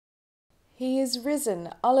He is risen,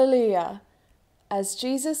 Alleluia! As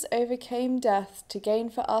Jesus overcame death to gain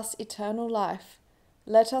for us eternal life,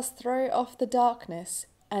 let us throw off the darkness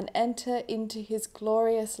and enter into his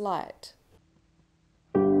glorious light.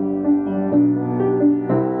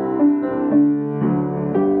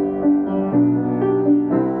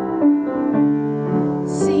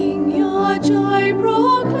 Sing your joy,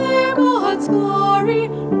 proclaim God's glory,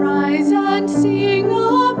 rise and sing,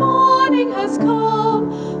 the morning has come.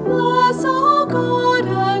 Bless our God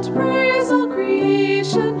and praise all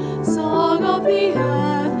creation, song of the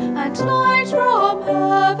earth and light from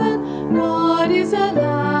heaven. God is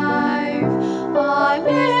alive,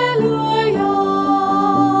 Alleluia.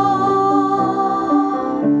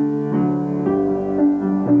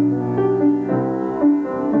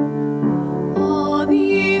 All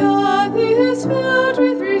the earth is filled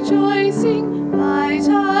with rejoicing, light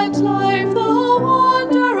and life, the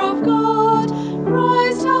wonder of God.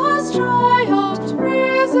 Christ has triumphed,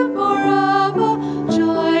 praise him forever,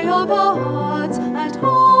 joy of our hearts and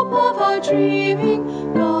hope of our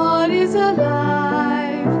dreaming. God is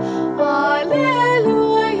alive, Alleluia.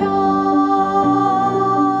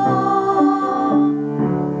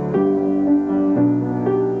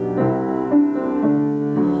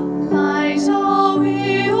 Light our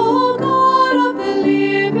way, O God of the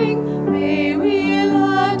living, may we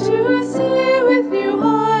learn to see with new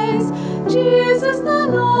eyes. Jesus the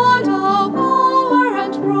Lord, our power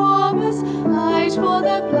and promise, light for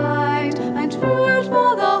the blind and food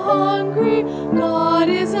for the hungry. God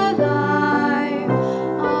is alive,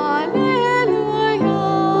 Alleluia,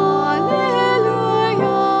 Alleluia,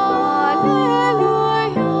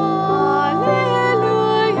 Alleluia,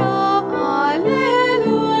 Alleluia,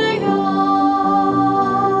 Alleluia.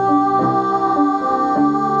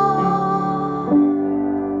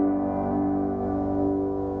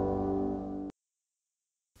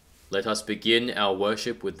 Let us begin our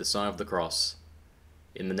worship with the sign of the cross.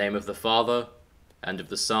 In the name of the Father, and of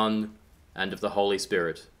the Son, and of the Holy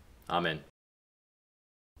Spirit. Amen.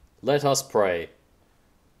 Let us pray.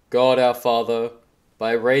 God our Father,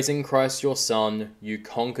 by raising Christ your Son, you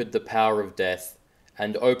conquered the power of death,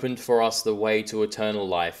 and opened for us the way to eternal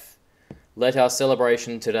life. Let our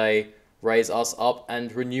celebration today raise us up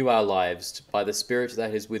and renew our lives by the Spirit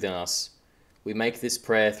that is within us. We make this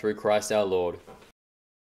prayer through Christ our Lord.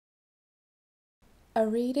 A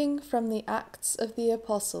reading from the Acts of the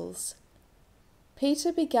Apostles.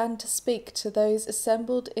 Peter began to speak to those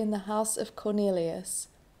assembled in the house of Cornelius.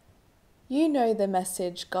 You know the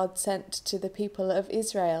message God sent to the people of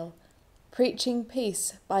Israel, preaching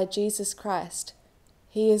peace by Jesus Christ.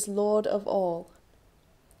 He is Lord of all.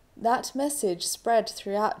 That message spread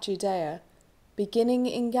throughout Judea, beginning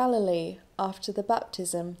in Galilee after the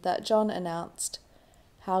baptism that John announced,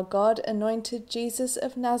 how God anointed Jesus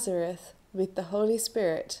of Nazareth with the Holy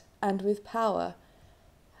Spirit and with power,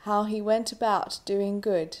 how he went about doing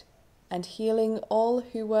good and healing all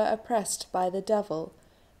who were oppressed by the devil,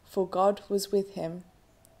 for God was with him.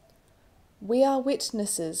 We are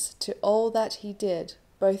witnesses to all that he did,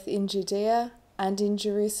 both in Judea and in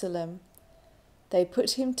Jerusalem. They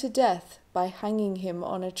put him to death by hanging him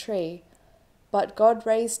on a tree, but God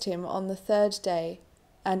raised him on the third day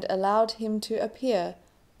and allowed him to appear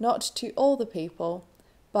not to all the people,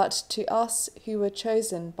 but to us who were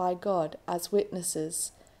chosen by God as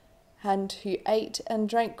witnesses, and who ate and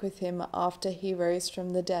drank with him after he rose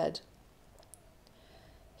from the dead.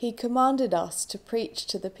 He commanded us to preach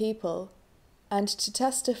to the people, and to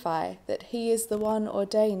testify that he is the one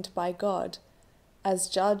ordained by God, as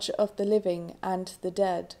judge of the living and the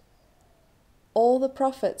dead. All the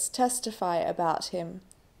prophets testify about him,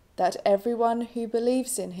 that everyone who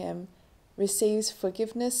believes in him receives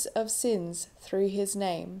forgiveness of sins through his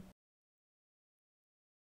name.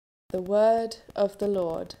 The word of the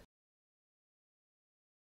Lord.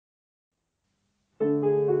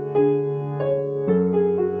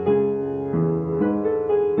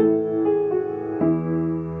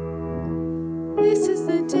 This is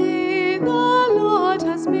the day the Lord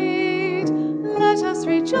has made. Let us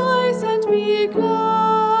rejoice and be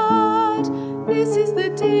glad. This is the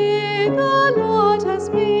day the Lord has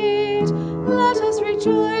made. Let us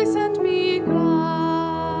rejoice and be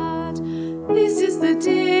glad. This is the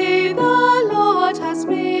day the Lord has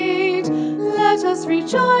made. Let us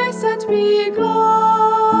rejoice and be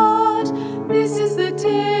glad. This is the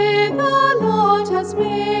day the Lord has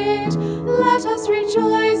made. Let us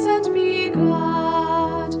rejoice and be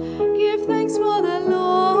glad. Give thanks, for the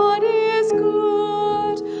Lord is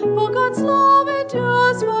good, for God's love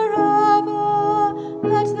endures forever.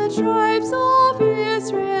 Let the tribes of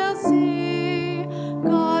Israel say,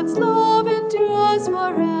 God's love endures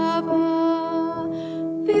forever.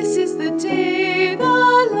 day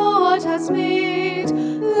the Lord has made.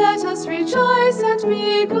 Let us rejoice and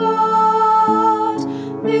be glad.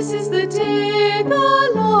 This is the day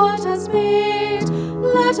the Lord has made.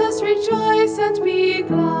 Let us rejoice and be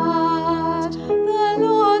glad. The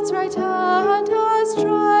Lord's right hand has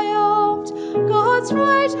triumphed. God's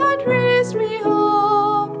right hand raised me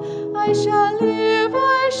up. I shall live,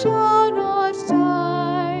 I shall not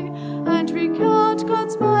die, and recount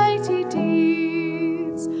God's mighty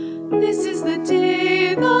deeds. This is the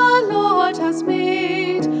day the Lord has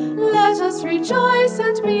made. Let us rejoice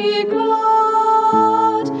and be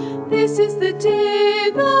glad. This is the day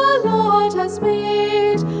the Lord has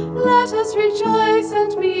made. Let us rejoice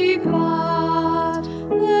and be glad.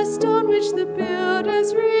 The stone which the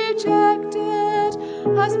builders rejected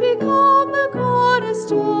has become the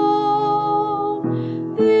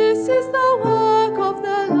cornerstone. This is the work of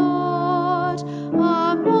the Lord,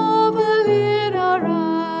 a marvel in our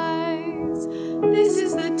eyes. This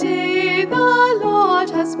is the day the Lord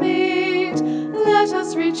has made. Let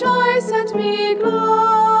us rejoice and be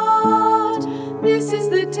glad. This is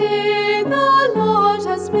the day the Lord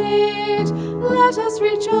has made. Let us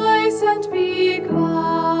rejoice and be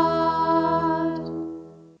glad.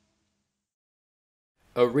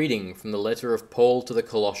 A reading from the letter of Paul to the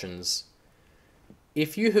Colossians.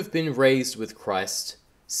 If you have been raised with Christ,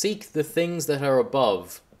 seek the things that are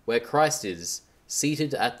above, where Christ is,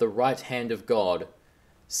 seated at the right hand of God.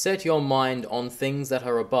 Set your mind on things that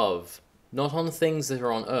are above, not on things that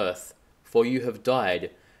are on earth, for you have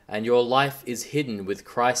died, and your life is hidden with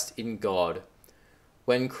Christ in God.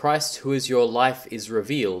 When Christ, who is your life, is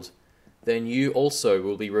revealed, then you also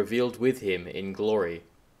will be revealed with him in glory.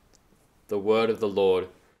 The word of the Lord.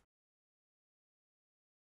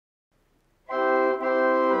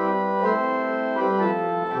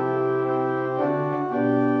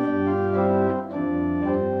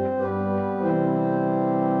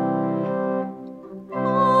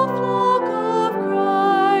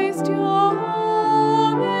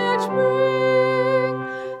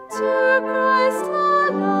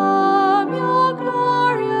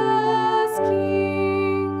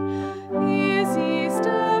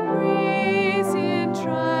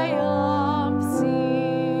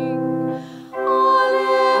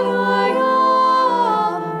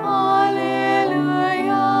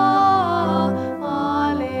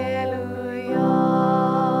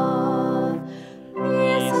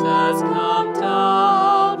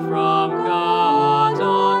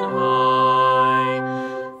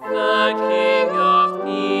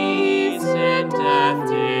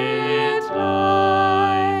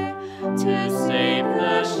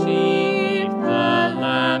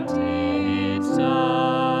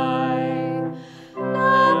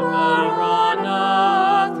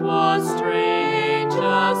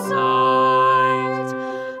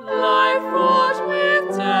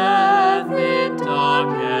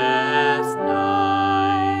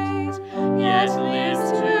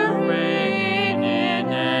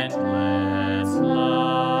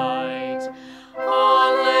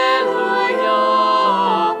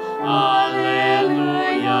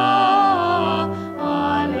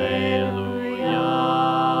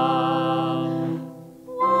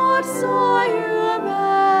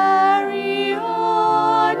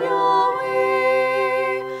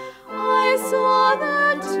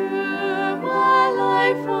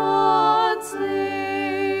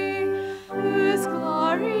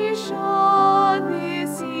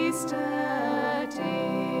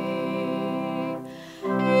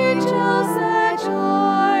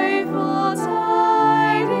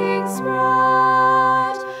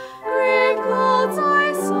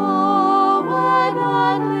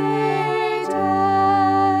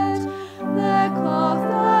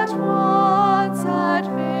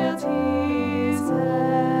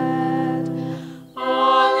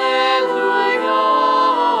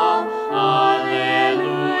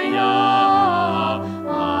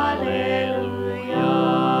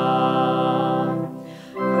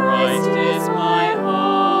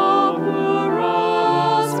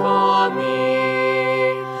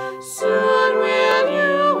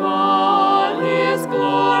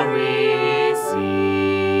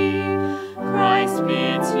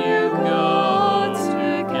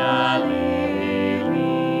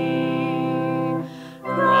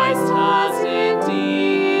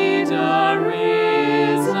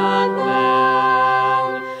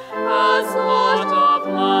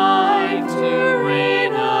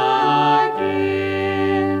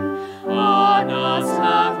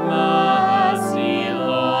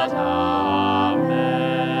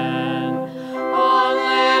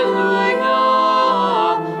 Alleluia,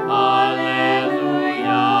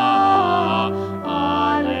 alleluia.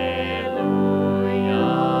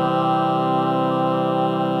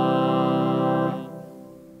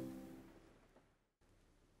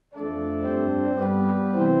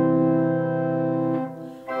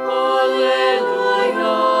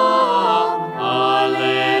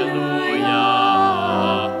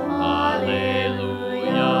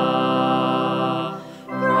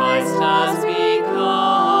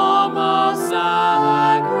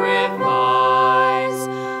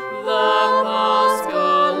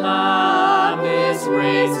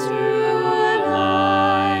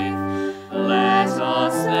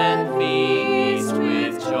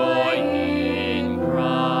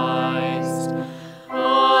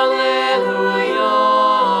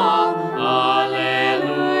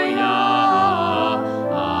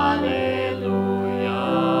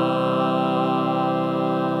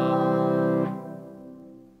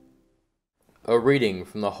 reading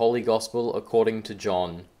from the Holy Gospel according to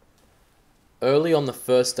John. Early on the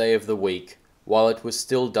first day of the week, while it was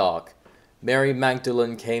still dark, Mary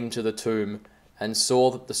Magdalene came to the tomb and saw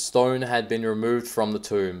that the stone had been removed from the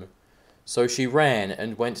tomb. So she ran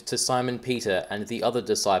and went to Simon Peter and the other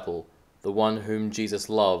disciple, the one whom Jesus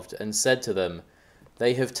loved, and said to them,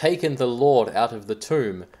 "They have taken the Lord out of the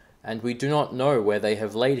tomb, and we do not know where they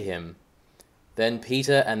have laid him." Then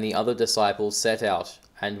Peter and the other disciple set out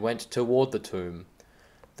and went toward the tomb.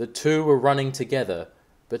 The two were running together,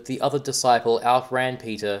 but the other disciple outran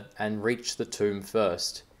Peter and reached the tomb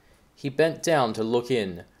first. He bent down to look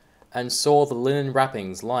in, and saw the linen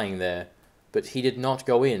wrappings lying there, but he did not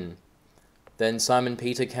go in. Then Simon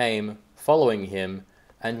Peter came, following him,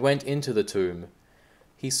 and went into the tomb.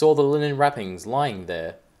 He saw the linen wrappings lying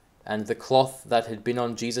there, and the cloth that had been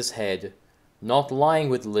on Jesus' head, not lying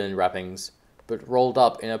with the linen wrappings, but rolled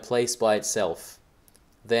up in a place by itself.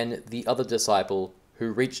 Then the other disciple,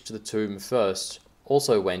 who reached the tomb first,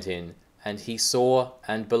 also went in, and he saw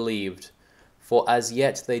and believed, for as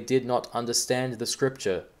yet they did not understand the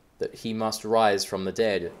scripture, that he must rise from the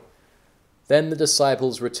dead. Then the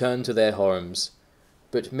disciples returned to their homes,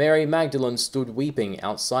 but Mary Magdalene stood weeping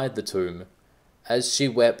outside the tomb. As she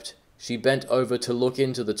wept, she bent over to look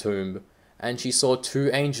into the tomb, and she saw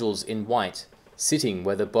two angels in white, sitting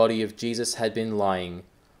where the body of Jesus had been lying,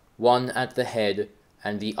 one at the head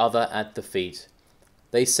and the other at the feet.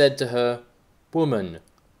 They said to her, "Woman,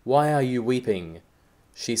 why are you weeping?"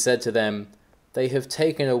 She said to them, "They have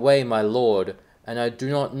taken away my Lord, and I do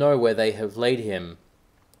not know where they have laid him."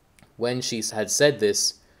 When she had said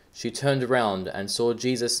this, she turned around and saw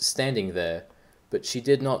Jesus standing there, but she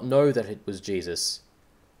did not know that it was Jesus.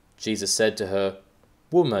 Jesus said to her,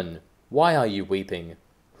 "Woman, why are you weeping?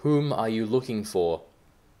 Whom are you looking for?"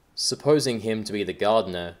 Supposing him to be the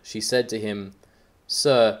gardener, she said to him,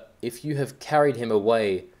 "Sir, if you have carried him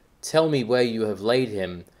away, tell me where you have laid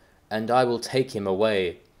him, and I will take him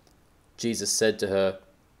away." Jesus said to her,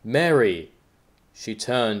 "Mary!" She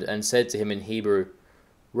turned and said to him in Hebrew,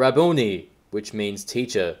 "Rabboni," which means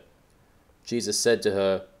teacher. Jesus said to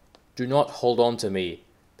her, "Do not hold on to me,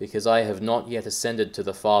 because I have not yet ascended to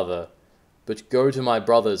the Father, but go to my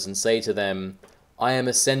brothers and say to them, I am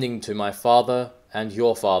ascending to my Father and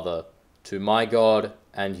your Father, to my God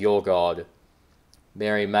and your God."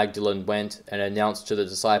 Mary Magdalene went and announced to the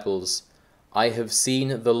disciples, "I have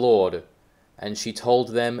seen the Lord," and she told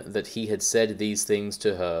them that he had said these things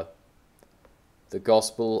to her. The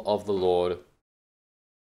Gospel of the Lord.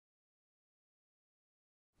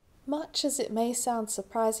 Much as it may sound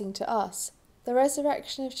surprising to us, the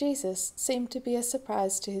resurrection of Jesus seemed to be a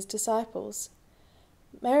surprise to his disciples.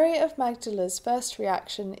 Mary of Magdala's first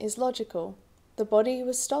reaction is logical. The body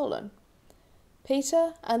was stolen.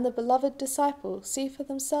 Peter and the beloved disciple see for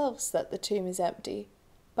themselves that the tomb is empty,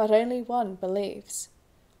 but only one believes.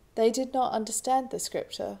 They did not understand the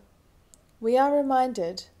scripture. We are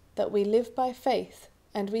reminded that we live by faith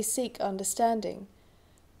and we seek understanding.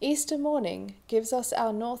 Easter morning gives us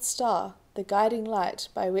our North Star, the guiding light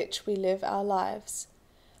by which we live our lives.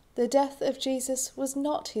 The death of Jesus was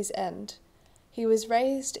not his end. He was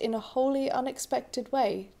raised in a wholly unexpected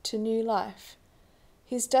way to new life.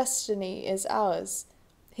 His destiny is ours.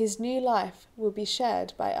 His new life will be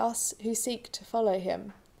shared by us who seek to follow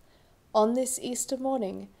him. On this Easter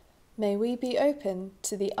morning, may we be open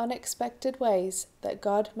to the unexpected ways that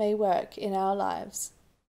God may work in our lives.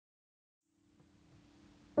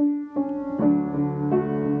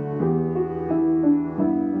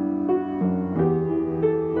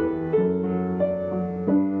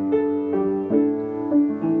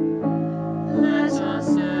 Let us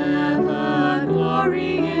ever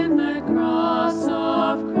glory in the cross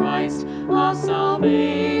of Christ, our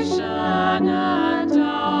salvation and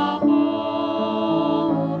our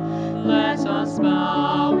hope. Let us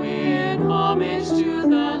bow in homage to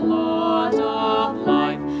the Lord of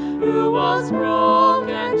life, who was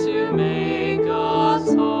broken to make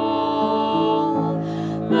us whole.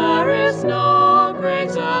 There is no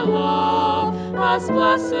greater love as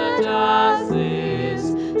blessed as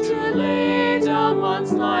this, to lay down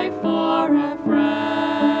one's life for a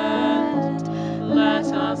friend. Let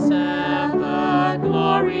us ever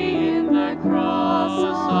glory in the cross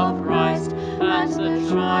of Christ and the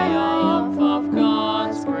triumph of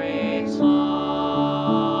God's great love.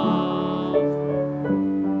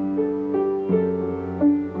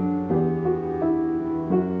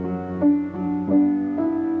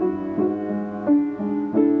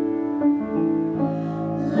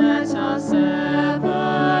 Let us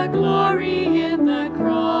ever glory in the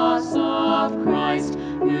cross of Christ,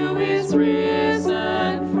 who is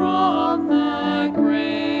risen from the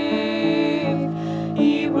grave.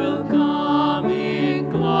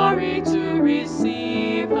 glory to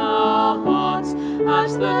receive our hearts at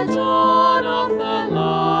the dawn of the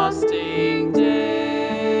lasting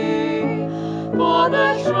day. For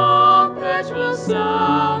the trumpet will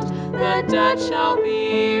sound, the dead shall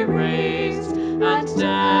be raised, and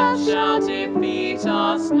death shall defeat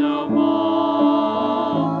us no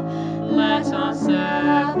more. Let us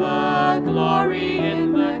ever glory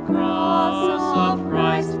in the cross of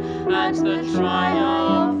Christ and the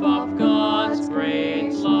triumph of God's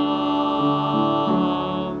great love.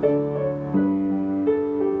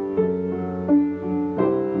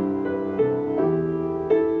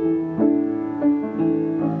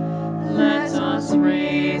 Let us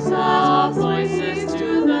raise our voices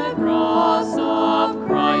to the cross of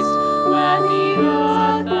Christ, where the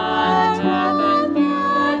earth and heaven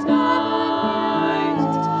unite.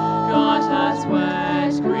 God has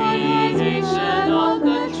wed creation on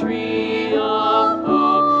the tree of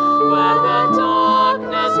hope, where the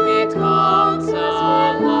darkness becomes a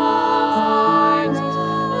light.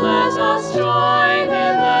 Let us join in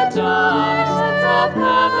the dance of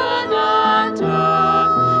heaven and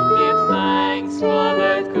earth, give thanks for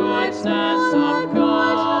the goodness of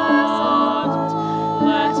God.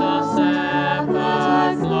 Let us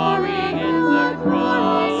ever glory in the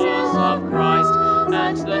cross of Christ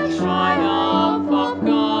and the triumph of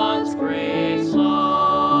God's great love.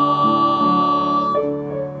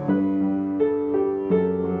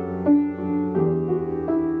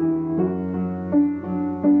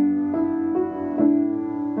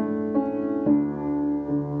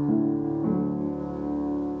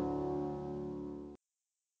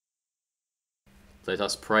 Let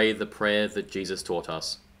us pray the prayer that Jesus taught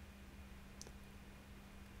us.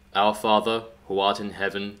 Our Father, who art in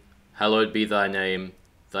heaven, hallowed be thy name.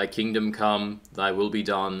 Thy kingdom come, thy will be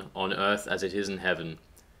done, on earth as it is in heaven.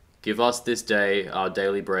 Give us this day our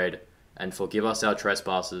daily bread, and forgive us our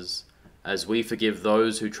trespasses, as we forgive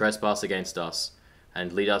those who trespass against us.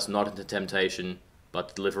 And lead us not into temptation,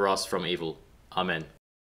 but deliver us from evil. Amen.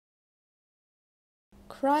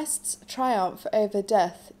 Christ's triumph over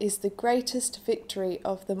death is the greatest victory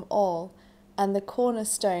of them all, and the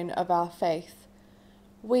cornerstone of our faith.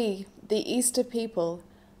 We, the Easter people,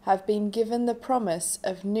 have been given the promise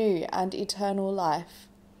of new and eternal life.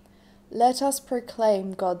 Let us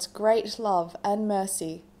proclaim God's great love and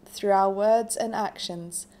mercy through our words and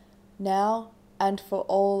actions, now and for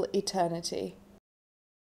all eternity.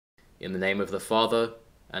 In the name of the Father,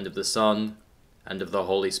 and of the Son, and of the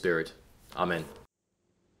Holy Spirit. Amen.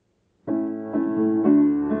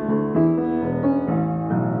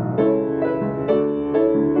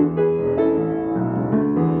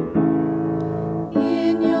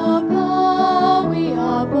 In your power we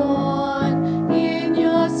are born, in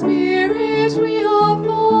your spirit we are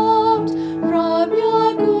formed, from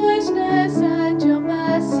your goodness and your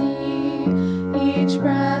mercy, each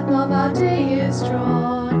breath of our day is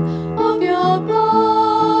drawn. Of your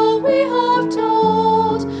power we have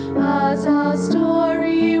told, as our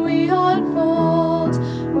story we unfold.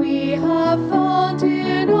 We have found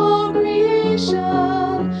in all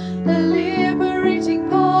creation the liberating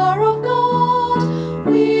power of God.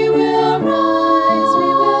 We will rise,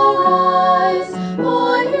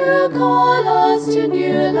 for you call us to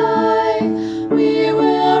new life. We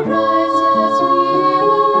will rise, yes, we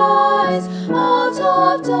will rise, out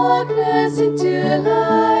of darkness into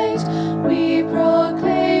light. We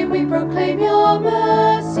proclaim your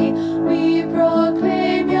mercy, we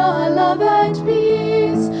proclaim your love and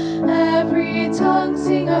peace. Every tongue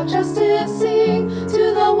sing of justice, sing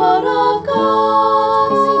to the word of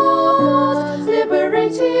God, sing of God's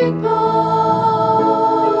liberating power.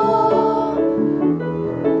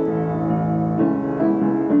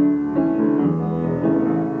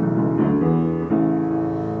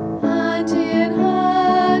 Hand in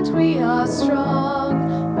hand we are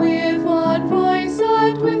strong, with one voice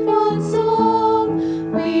and with one song.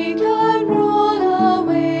 We can roll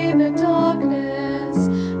away the darkness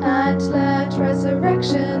and let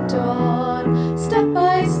resurrection dawn. Step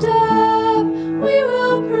by step we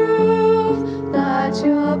will prove that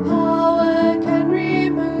your power can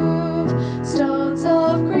remove stones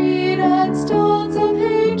of greed and stones of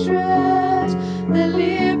hatred, the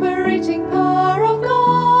liberating power of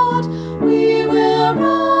God. We will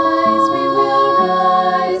rise,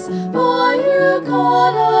 for you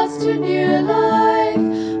call us to new life.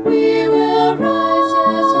 We will rise,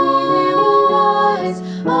 yes, we will rise,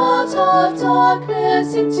 out of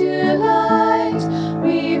darkness into light.